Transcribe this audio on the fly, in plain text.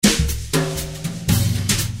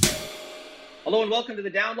Hello and welcome to the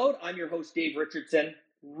download. I'm your host, Dave Richardson.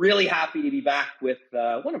 Really happy to be back with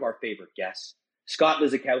one of our favorite guests, Scott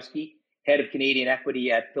Lizakowski, head of Canadian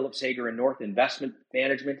equity at Phillips Hager and North Investment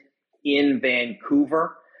Management in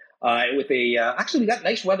Vancouver. Actually, we got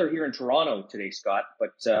nice weather here in Toronto today, Scott,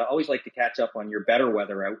 but always like to catch up on your better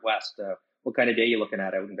weather out west. What kind of day are you looking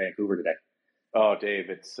at out in Vancouver today? Oh, Dave,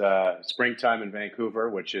 it's springtime in Vancouver,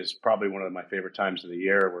 which is probably one of my favorite times of the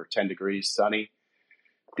year. We're 10 degrees, sunny.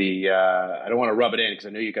 I don't want to rub it in because I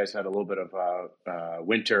know you guys had a little bit of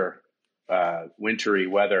wintry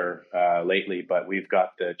weather lately, but we've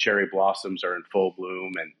got the cherry blossoms are in full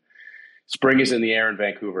bloom and spring is in the air in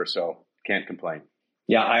Vancouver, so can't complain.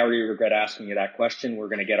 Yeah, I already regret asking you that question. We're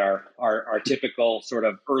going to get our typical sort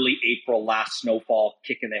of early April last snowfall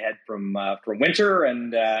kick in the head from winter,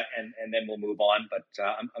 and then we'll move on. But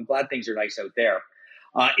I'm glad things are nice out there.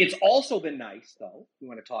 It's also been nice, though. We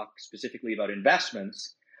want to talk specifically about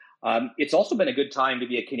investments. It's also been a good time to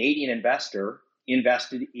be a Canadian investor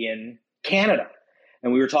invested in Canada.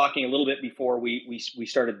 And we were talking a little bit before we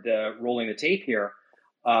started rolling the tape here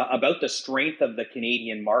about the strength of the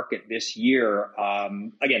Canadian market this year.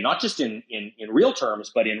 Again, not just in real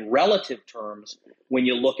terms, but in relative terms when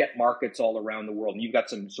you look at markets all around the world. And you've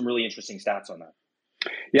got some really interesting stats on that.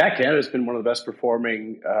 Yeah, Canada's been one of the best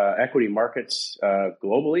performing equity markets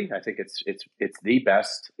globally. I think it's the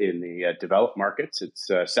best in the developed markets. It's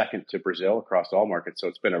second to Brazil across all markets. So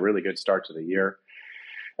it's been a really good start to the year.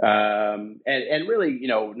 And really,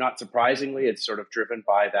 not surprisingly, it's sort of driven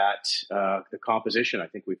by that the composition. I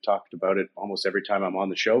think we've talked about it almost every time I'm on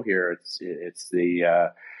the show here. It's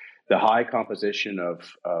the high composition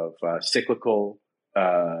of cyclical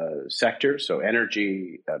sectors, so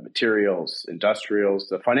energy, materials, industrials.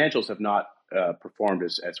 The financials have not performed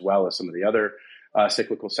as well as some of the other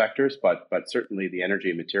cyclical sectors, but certainly the energy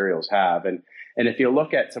and materials have. And if you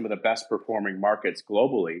look at some of the best performing markets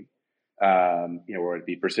globally, where it'd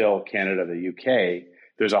be Brazil, Canada, the UK,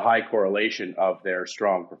 there's a high correlation of their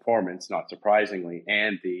strong performance, not surprisingly,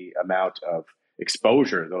 and the amount of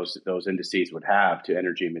exposure those indices would have to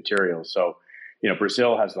energy and materials. So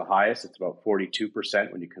Brazil has the highest. It's about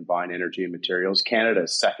 42% when you combine energy and materials. Canada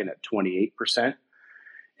is second at 28%,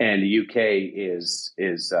 and the UK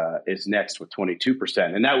is next with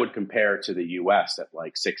 22%, and that would compare to the US at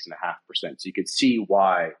like 6.5%. So you can see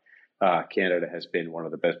why Canada has been one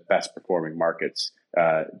of the best performing markets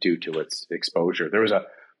due to its exposure.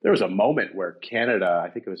 There was a moment where Canada, I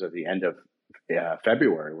think it was at the end of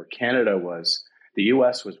February, where the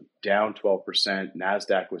U.S. was down 12%,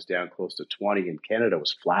 NASDAQ was down close to 20%, and Canada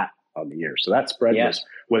was flat on the year. So that spread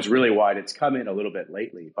was really wide. It's come in a little bit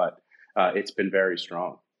lately, but it's been very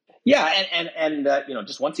strong. Yeah, and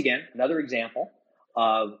just once again, another example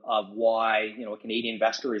of why a Canadian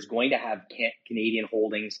investor is going to have Canadian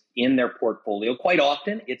holdings in their portfolio. Quite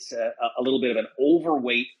often, it's a little bit of an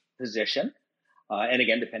overweight position, and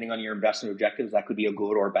again, depending on your investment objectives, that could be a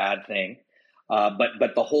good or bad thing.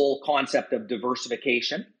 But the whole concept of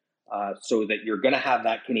diversification, so that you're going to have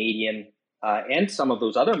that Canadian and some of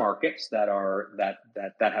those other markets that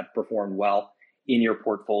have performed well in your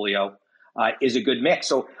portfolio is a good mix.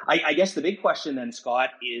 So I guess the big question then,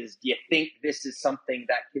 Scott, is do you think this is something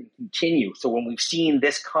that can continue? So when we've seen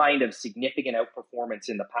this kind of significant outperformance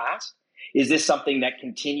in the past, is this something that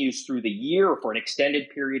continues through the year or for an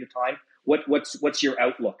extended period of time? What's your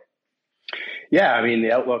outlook? Yeah, I mean,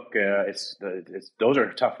 the outlook, those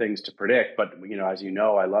are tough things to predict. But, as you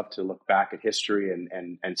know, I love to look back at history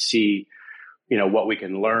and see, what we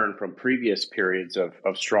can learn from previous periods of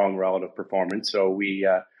strong relative performance. So we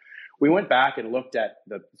went back and looked at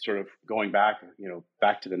the sort of going back,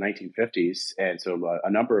 back to the 1950s. And so a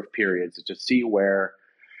number of periods to see where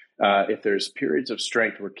if there's periods of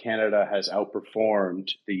strength where Canada has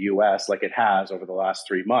outperformed the U.S. like it has over the last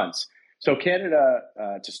 3 months. So Canada,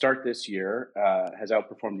 to start this year, has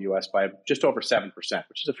outperformed the U.S. by just over 7%,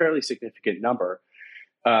 which is a fairly significant number.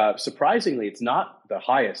 Surprisingly, it's not the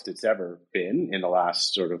highest it's ever been in the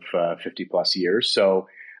last sort of 50 plus years. So,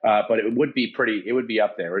 but it would be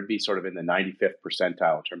up there. It would be sort of in the 95th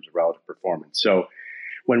percentile in terms of relative performance. So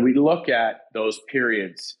when we look at those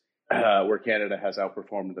periods where Canada has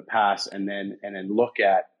outperformed in the past and then look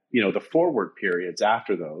at, the forward periods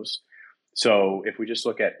after those, so if we just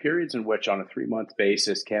look at periods in which on a 3-month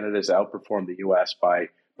basis, Canada has outperformed the U.S. by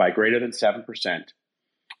greater than 7%,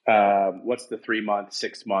 what's the 3-month,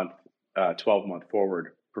 6-month, 12-month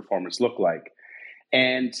forward performance look like?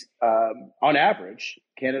 And on average,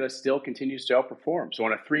 Canada still continues to outperform. So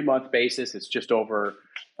on a 3-month basis, it's just over,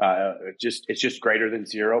 it's just greater than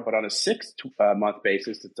zero. But on a 6-month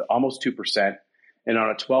basis, it's almost 2%. And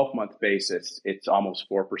on a 12-month basis, it's almost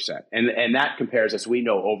 4%. And that compares, as we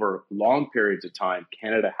know, over long periods of time,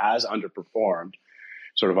 Canada has underperformed.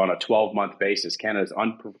 Sort of on a 12-month basis, Canada's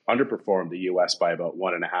underperformed the US by about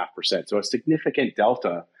 1.5%. So a significant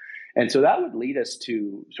delta. And so that would lead us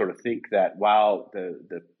to sort of think that while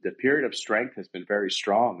the period of strength has been very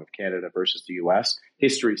strong of Canada versus the US,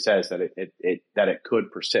 history says that it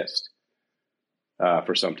could persist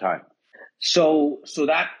for some time. So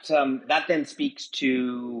that then speaks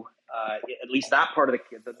to at least that part of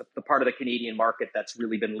the part of the Canadian market that's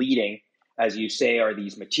really been leading, as you say, are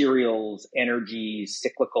these materials, energies,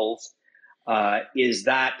 cyclicals. Is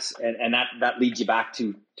that and that leads you back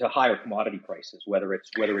to higher commodity prices, whether it's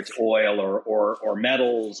oil or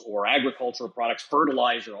metals or agricultural products,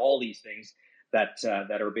 fertilizer, all these things that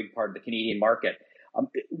are a big part of the Canadian market.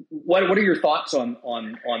 What are your thoughts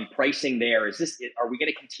on pricing there? Are we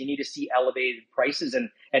going to continue to see elevated prices, and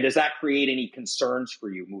does that create any concerns for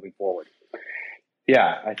you moving forward?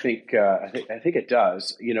 Yeah, I think it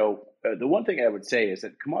does. The one thing I would say is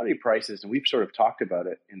that commodity prices, and we've sort of talked about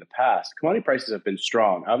it in the past, commodity prices have been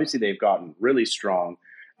strong. Obviously, they've gotten really strong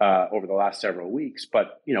over the last several weeks,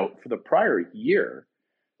 but for the prior year,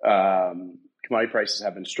 commodity prices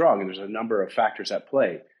have been strong, and there's a number of factors at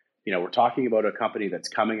play. We're talking about a company that's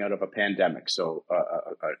coming out of a pandemic, so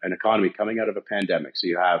an economy coming out of a pandemic. So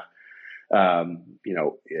you have,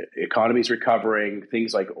 economies recovering,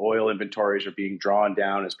 things like oil inventories are being drawn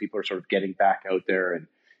down as people are sort of getting back out there and,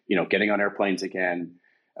 getting on airplanes again.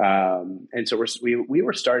 And so we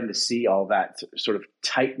were starting to see all that sort of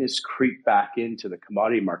tightness creep back into the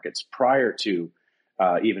commodity markets prior to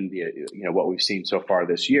even what we've seen so far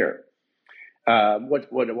this year.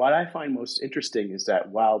 What I find most interesting is that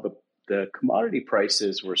while the commodity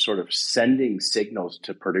prices were sort of sending signals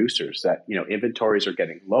to producers that inventories are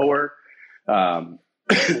getting lower,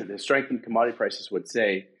 the strengthened commodity prices would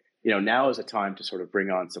say now is a time to sort of bring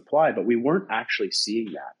on supply, but we weren't actually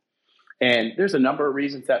seeing that. And there's a number of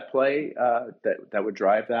reasons at play that would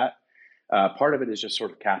drive that. Part of it is just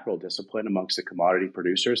sort of capital discipline amongst the commodity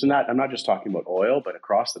producers, and that I'm not just talking about oil, but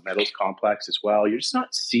across the metals complex as well. You're just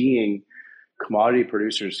not seeing commodity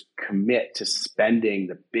producers commit to spending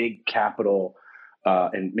the big capital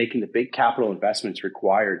and making the big capital investments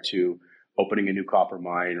required to opening a new copper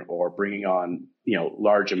mine or bringing on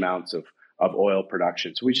large amounts of oil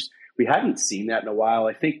production. So we hadn't seen that in a while.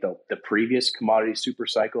 I think the previous commodity super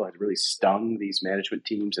cycle had really stung these management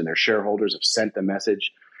teams, and their shareholders have sent the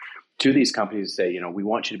message to these companies to say, we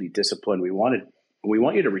want you to be disciplined. We want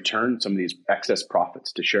you to return some of these excess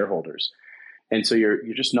profits to shareholders. And so you're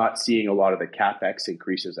just not seeing a lot of the CapEx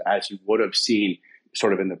increases as you would have seen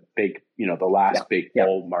sort of in the big, the last big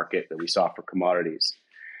bull market that we saw for commodities.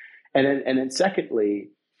 And then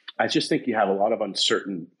secondly, I just think you have a lot of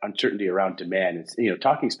uncertainty around demand. It's,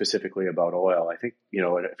 talking specifically about oil, I think,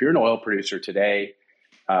 if you're an oil producer today,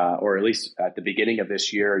 or at least at the beginning of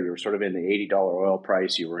this year, you were sort of in the $80 oil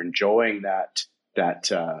price, you were enjoying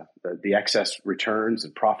the excess returns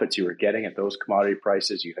and profits you were getting at those commodity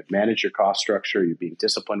prices. You had managed your cost structure. You're being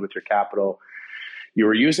disciplined with your capital. You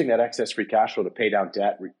were using that excess free cash flow to pay down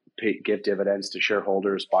debt, give dividends to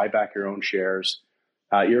shareholders, buy back your own shares.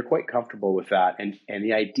 You're quite comfortable with that. And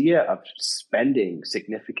the idea of spending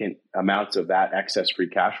significant amounts of that excess free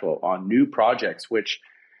cash flow on new projects, which,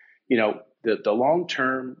 the long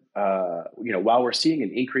term, while we're seeing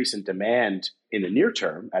an increase in demand in the near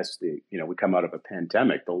term as we come out of a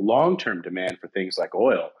pandemic, the long term demand for things like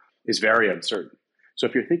oil is very uncertain. So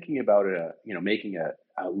if you're thinking about making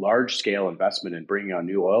a large scale investment and bringing on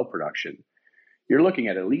new oil production, you're looking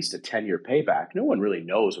at least a 10-year payback. No one really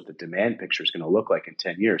knows what the demand picture is going to look like in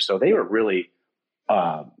 10 years. So they were really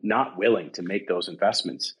not willing to make those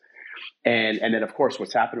investments. And then, of course,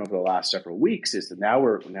 what's happened over the last several weeks is that now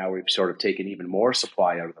we've sort of taken even more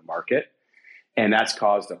supply out of the market, and that's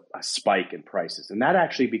caused a spike in prices. And that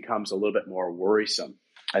actually becomes a little bit more worrisome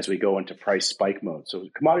as we go into price spike mode. So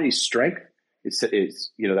commodity strength is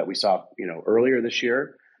that we saw earlier this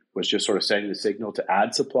year was just sort of sending the signal to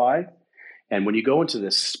add supply. And when you go into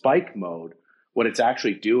this spike mode, what it's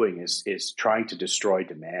actually doing is trying to destroy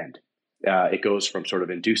demand. It goes from sort of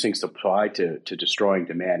inducing supply to destroying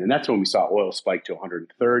demand. And that's when we saw oil spike to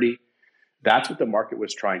 130. That's what the market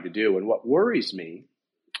was trying to do. And what worries me,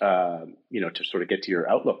 to sort of get to your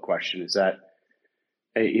outlook question, is that,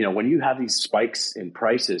 when you have these spikes in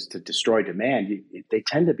prices to destroy demand, they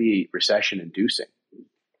tend to be recession inducing.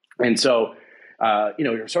 And so,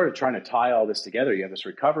 you're sort of trying to tie all this together. You have this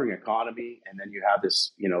recovering economy, and then you have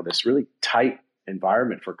this, this really tight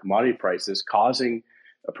environment for commodity prices causing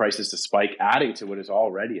prices to spike, adding to what is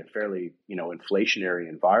already a fairly, inflationary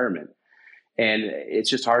environment. And it's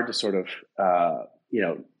just hard to sort of,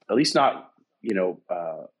 at least not,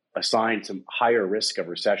 assign some higher risk of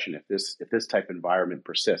recession if this type of environment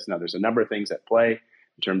persists. Now, there's a number of things at play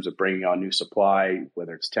in terms of bringing on new supply,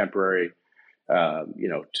 whether it's temporary,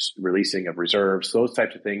 just releasing of reserves. Those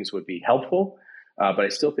types of things would be helpful. But I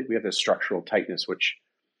still think we have this structural tightness, which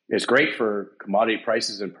is great for commodity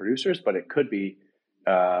prices and producers, but it could be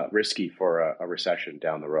risky for a recession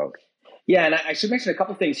down the road. Yeah, and I should mention a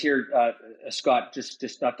couple of things here, Scott,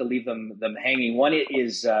 just not to leave them hanging. One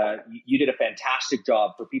is you did a fantastic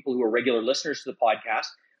job. For people who are regular listeners to the podcast,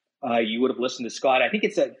 you would have listened to Scott. I think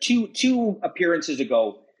it's two appearances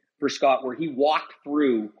ago for Scott where he walked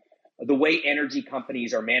through the way energy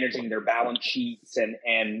companies are managing their balance sheets and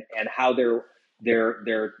how they're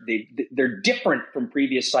different from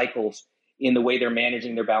previous cycles in the way they're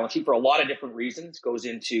managing their balance sheet for a lot of different reasons. Goes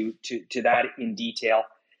into that in detail.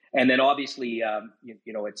 And then obviously,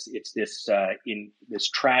 it's this in this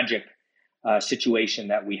tragic situation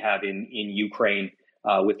that we have in Ukraine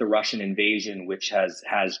with the Russian invasion, which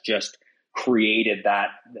has just created that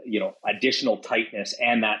additional tightness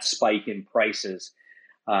and that spike in prices,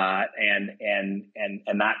 and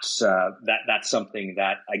that's something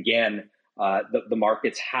that again the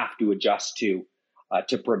markets have to adjust to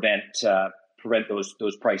prevent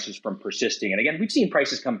those prices from persisting. And again, we've seen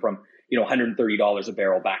prices come from $130 a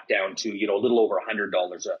barrel back down to a little over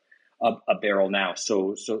 $100 a barrel now.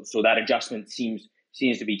 So that adjustment seems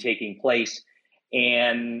to be taking place,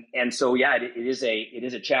 and so yeah, it is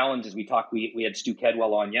a challenge. As we talked, we had Stu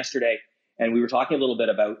Kedwell on yesterday, and we were talking a little bit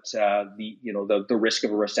about the risk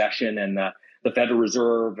of a recession and the Federal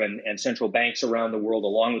Reserve and central banks around the world,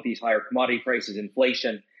 along with these higher commodity prices,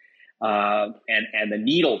 inflation, and the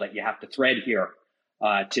needle that you have to thread here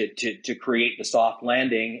to create the soft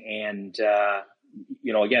landing. And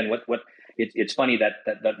again, it's funny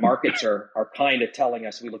that markets are kind of telling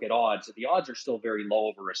us, we look at odds, that the odds are still very low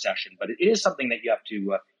of a recession, but it is something that you have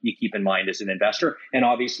to you keep in mind as an investor, and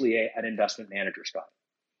obviously an investment manager, Scott.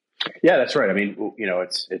 Yeah, that's right. I mean,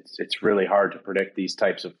 it's really hard to predict these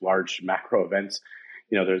types of large macro events.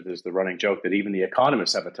 There's the running joke that even the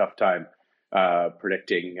economists have a tough time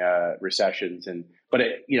predicting recessions. But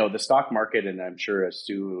the stock market, and I'm sure as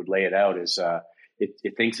Stu would lay it out, is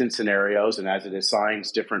it thinks in scenarios, and as it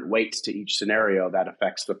assigns different weights to each scenario, that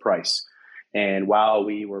affects the price. And while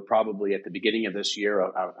we were probably at the beginning of this year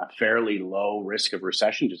a fairly low risk of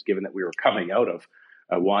recession, just given that we were coming out of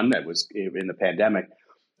one that was in the pandemic,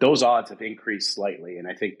 those odds have increased slightly. And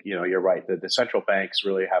I think you're right. The central banks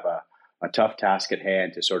really have a tough task at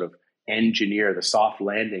hand to sort of engineer the soft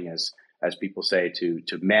landing, as people say, to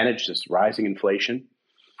manage this rising inflation,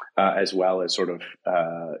 as well as sort of,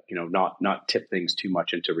 not tip things too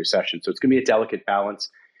much into recession. So it's going to be a delicate balance.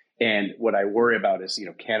 And what I worry about is,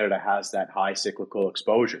 Canada has that high cyclical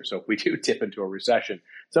exposure. So if we do tip into a recession,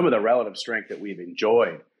 some of the relative strength that we've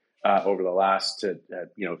enjoyed over the last,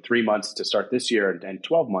 3 months to start this year and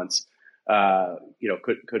 12 months,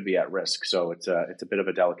 could be at risk. So it's a bit of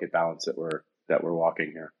a delicate balance that we're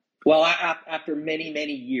walking here. Well, after many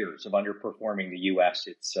years of underperforming the U.S.,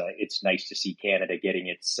 it's nice to see Canada getting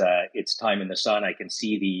its time in the sun. I can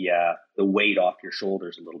see the weight off your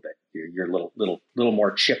shoulders a little bit. You're a little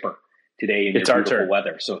more chipper today in your beautiful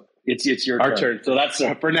weather. So it's your turn. So that's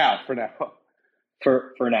for now.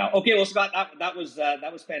 For now. Okay, well, Scott, that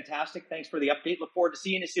was fantastic. Thanks for the update. Look forward to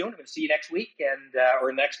seeing you soon. I'm going to see you next week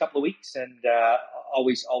or in the next couple of weeks, and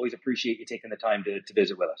always appreciate you taking the time to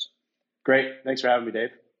visit with us. Great. Thanks for having me,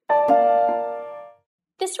 Dave.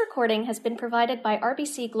 This recording has been provided by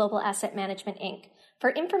RBC Global Asset Management, Inc.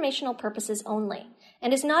 for informational purposes only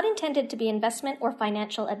and is not intended to be investment or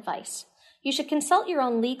financial advice. You should consult your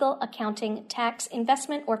own legal, accounting, tax,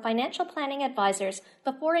 investment, or financial planning advisors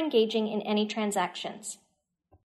before engaging in any transactions.